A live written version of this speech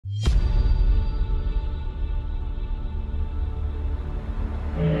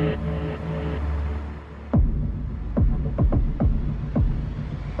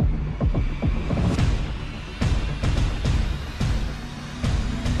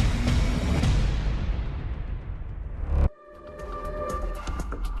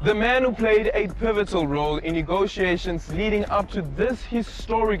The man who played a pivotal role in negotiations leading up to this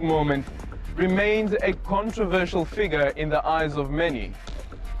historic moment remains a controversial figure in the eyes of many.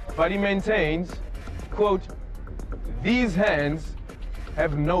 But he maintains, quote, "These hands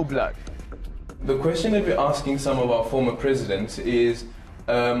have no blood." The question that we're asking some of our former presidents is,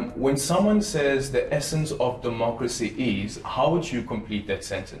 when someone says the essence of democracy is, how would you complete that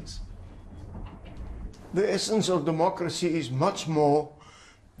sentence? The essence of democracy is much more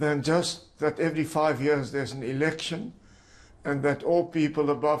than just that every 5 years there's an election and that all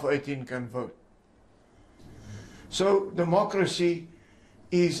people above 18 can vote. So democracy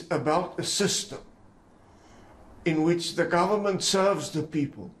is about a system in which the government serves the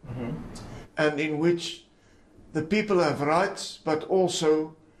people, and in which the people have rights but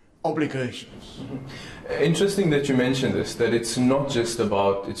also obligations. Interesting that you mentioned this, that it's not just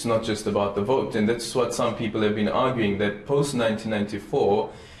about the vote, and that's what some people have been arguing, that post 1994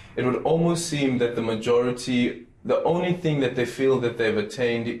 it would almost seem that the majority, the only thing that they feel that they've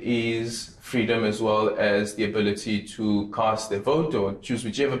attained is freedom, as well as the ability to cast their vote or choose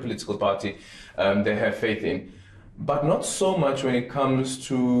whichever political party they have faith in. But not so much when it comes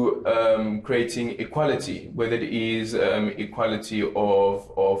to creating equality, whether it is equality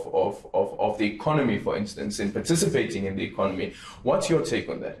of the economy, for instance, in participating in the economy. What's your take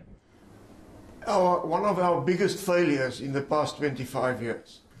on that? One of our biggest failures in the past 25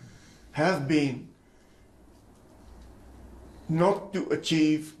 years have been not to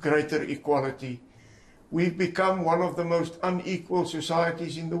achieve greater equality. We've become one of the most unequal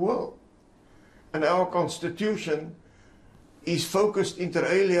societies in the world. And our constitution is focused inter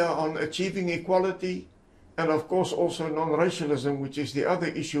alia on achieving equality and of course also non-racialism, which is the other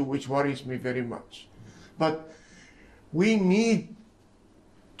issue which worries me very much. But we need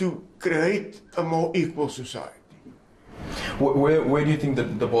to create a more equal society. Where do you think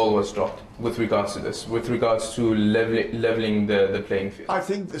that the ball was dropped with regards to this, with regards to leveling the playing field? I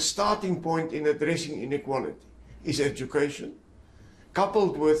think the starting point in addressing inequality is education,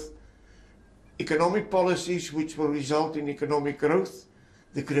 coupled with economic policies which will result in economic growth,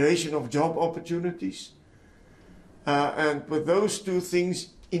 the creation of job opportunities, and with those two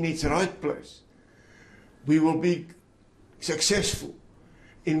things in its right place, we will be successful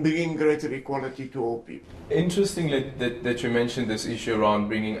in bringing greater equality to all people. Interestingly that you mentioned this issue around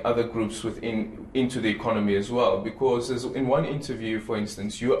bringing other groups into the economy as well, because in one interview, for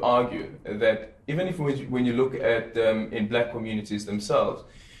instance, you argue that even if when you look at in black communities themselves,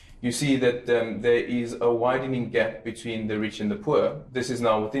 you see that there is a widening gap between the rich and the poor. This is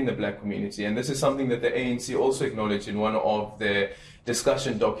now within the black community, and this is something that the ANC also acknowledged in one of their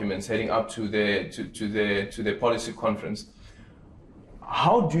discussion documents heading up to their policy conference.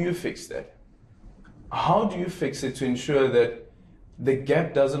 How do you fix that? How do you fix it to ensure that the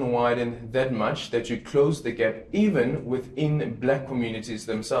gap doesn't widen that much, that you close the gap even within black communities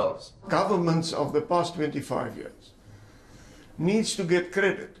themselves? Governments of the past 25 years needs to get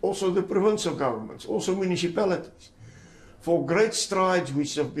credit, also the provincial governments, also municipalities, for great strides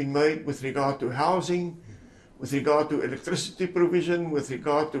which have been made with regard to housing, with regard to electricity provision, with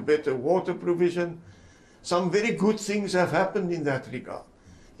regard to better water provision. Some very good things have happened in that regard,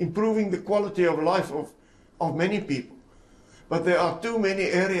 improving the quality of life of many people. But there are too many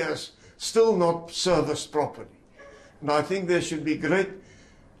areas still not serviced properly. And I think there should be great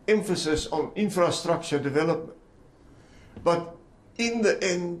emphasis on infrastructure development. But in the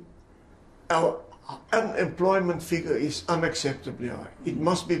end, our unemployment figure is unacceptably high. It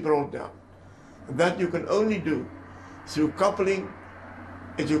must be brought down. And that you can only do through coupling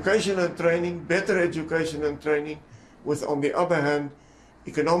education and training, better education and training, with, on the other hand,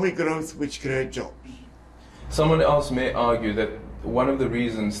 economic growth which create jobs. Someone else may argue that one of the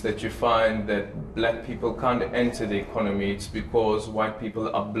reasons that you find that black people can't enter the economy is because white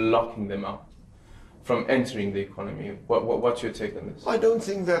people are blocking them out from entering the economy. What's your take on this? I don't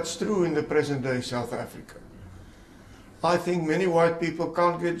think that's true in the present day South Africa. I think many white people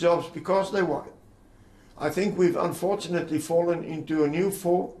can't get jobs because they're white. I think we've unfortunately fallen into a new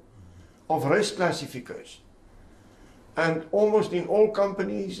form of race classification. And almost in all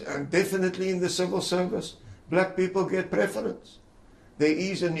companies, and definitely in the civil service, black people get preference. There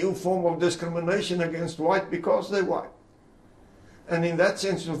is a new form of discrimination against white because they're white. And in that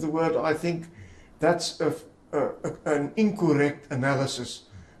sense of the word, I think that's an incorrect analysis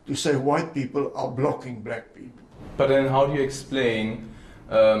to say white people are blocking black people. But then how do you explain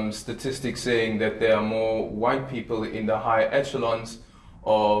statistics saying that there are more white people in the higher echelons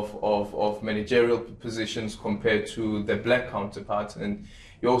of managerial positions compared to their black counterparts. And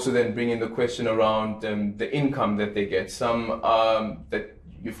you also then bring in the question around the income that they get. Some that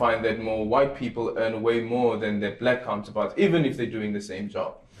you find that more white people earn way more than their black counterparts, even if they're doing the same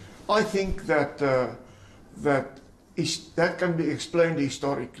job. I think that that can be explained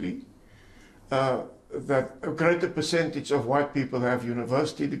historically. That a greater percentage of white people have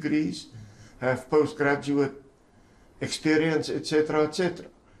university degrees, have postgraduate experience, etc., etc.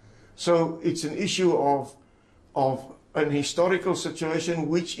 So it's an issue of an historical situation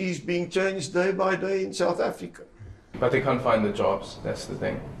which is being changed day by day in South Africa. But they can't find the jobs, that's the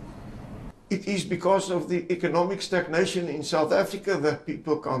thing. It is because of the economic stagnation in South Africa that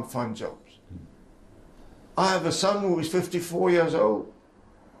people can't find jobs. I have a son who is 54 years old,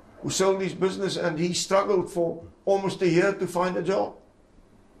 who sold his business and he struggled for almost a year to find a job.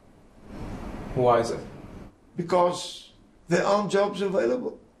 Why is it? Because there aren't jobs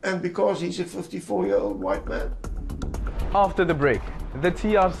available and because he's a 54-year-old white man. After the break, the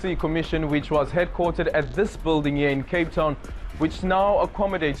TRC Commission, which was headquartered at this building here in Cape Town, which now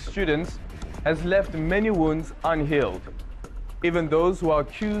accommodates students, has left many wounds unhealed. Even those who are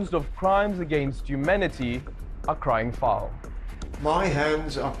accused of crimes against humanity are crying foul. My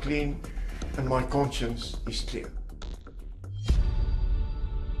hands are clean and my conscience is clear.